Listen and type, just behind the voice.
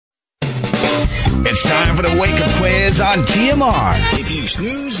It's time for the wake-up quiz on TMR. If you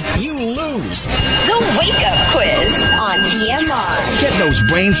snooze, you lose. The wake-up quiz on TMR. Get those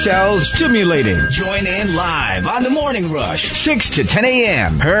brain cells stimulated. Join in live on the Morning Rush, 6 to 10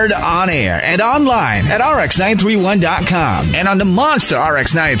 a.m. Heard on air and online at rx931.com and on the Monster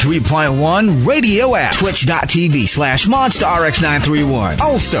RX 93.1 radio app, twitch.tv/Monster RX931.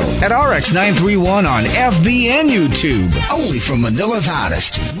 Also at RX931 on FB and YouTube. Only from Manila's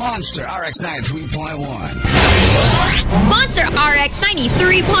hottest, Monster RX 93.1. Monster RX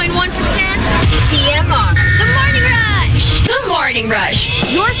 93.1% TMR. The Morning Rush. The Morning Rush.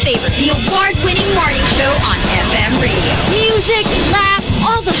 Your favorite, the award-winning morning show on FM radio. Music, laughs,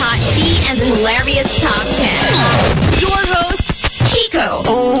 all the hot tea, and the hilarious top 10. Your hosts, Chico.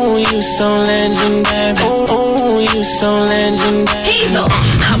 Oh, you so legendary. Oh, you so legendary. Hazel.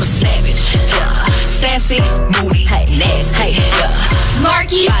 I'm a savage. Yeah. Sassy, moody, hey, nasty, hey, yeah.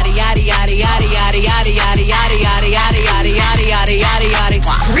 Marky. Yada yada yada yada yada yada yada yada yada yada yada yada yada yada yada.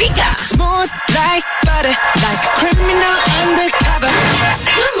 Rika. Smooth like butter, like a criminal undercover.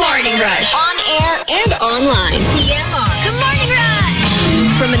 The Morning Rush. On air and online. TMR. The Morning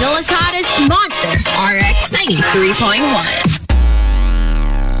Rush. From Manila's hottest, Monster RX 93.1.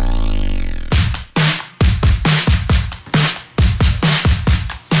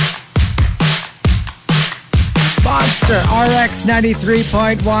 Monster RX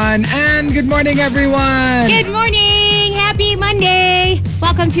 93.1. And good morning, everyone. Good morning. Happy Monday.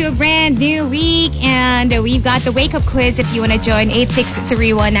 Welcome to a brand new week. And we've got the wake-up quiz if you want to join,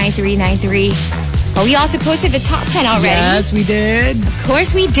 86319393. But we also posted the top 10 already. Yes, we did. Of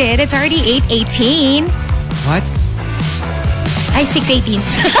course we did. It's already 8:18. What? 6:18.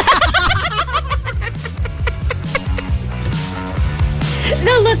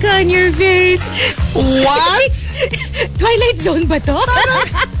 The look on your face. What? Twilight Zone ba to?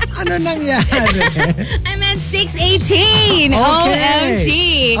 Ano nangyari? I meant 6:18. Okay.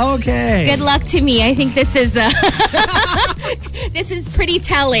 OMG. Okay. Good luck to me. I think this is this is pretty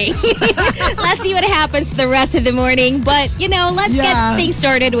telling. Let's see what happens the rest of the morning. But, let's get things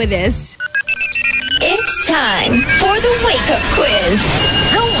started with this. It's time for the wake-up quiz.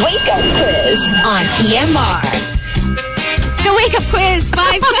 The wake-up quiz on TMR. The wake-up quiz.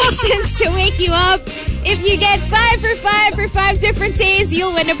 5 questions to wake you up. If you get 5 for 5 for 5 different days,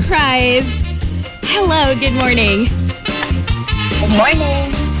 you'll win a prize. Hello, good morning. Good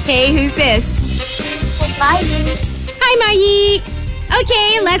morning. Hey, who's this? Hi. Hi, Mayi.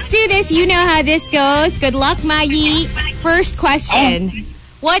 Okay, let's do this. You know how this goes. Good luck, Mayi. First question.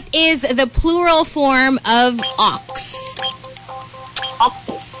 What is the plural form of ox?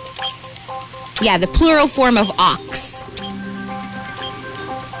 Yeah, the plural form of ox.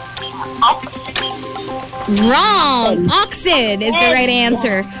 Wrong. Oxen is the right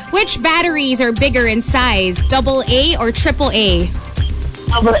answer. Which batteries are bigger in size? AA or AAA?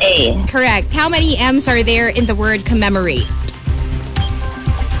 AA. Correct. How many M's are there in the word commemorate?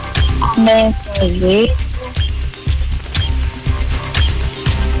 Wait,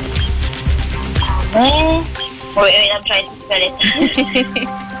 I'm trying to spell it.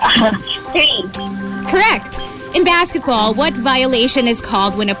 3. Correct. In basketball, what violation is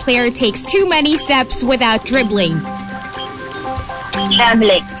called when a player takes too many steps without dribbling?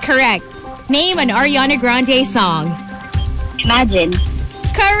 Traveling. Correct. Name an Ariana Grande song. Imagine.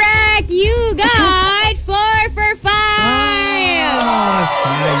 Correct. You got 4 for 5.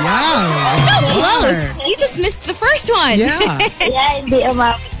 So close. You just missed the first one. Yeah. Hindi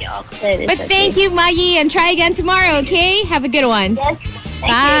umabot yung oxen. But thank you, Mayi, and try again tomorrow, okay? Have a good one. Yes.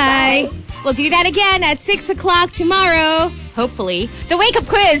 Bye. We'll do that again at 6 o'clock tomorrow. Hopefully. The wake-up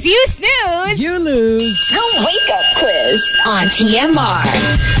quiz. You snooze. You lose. The wake-up quiz on TMR.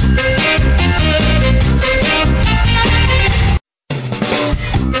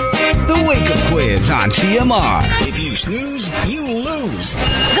 The wake-up quiz on TMR. If you snooze, you lose.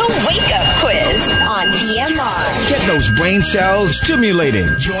 The wake-up quiz on TMR. Get those brain cells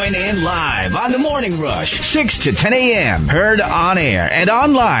stimulated. Join in live on the Morning Rush, 6 to 10 a.m. Heard on air and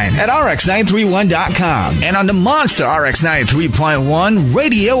online at rx931.com and on the Monster RX 93.1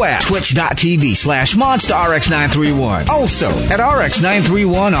 radio app, twitch.tv/Monster RX931. Also at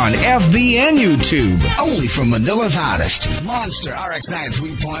RX931 on FB and YouTube. Only from Manila's hottest, Monster RX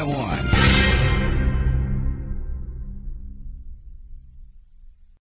 93.1.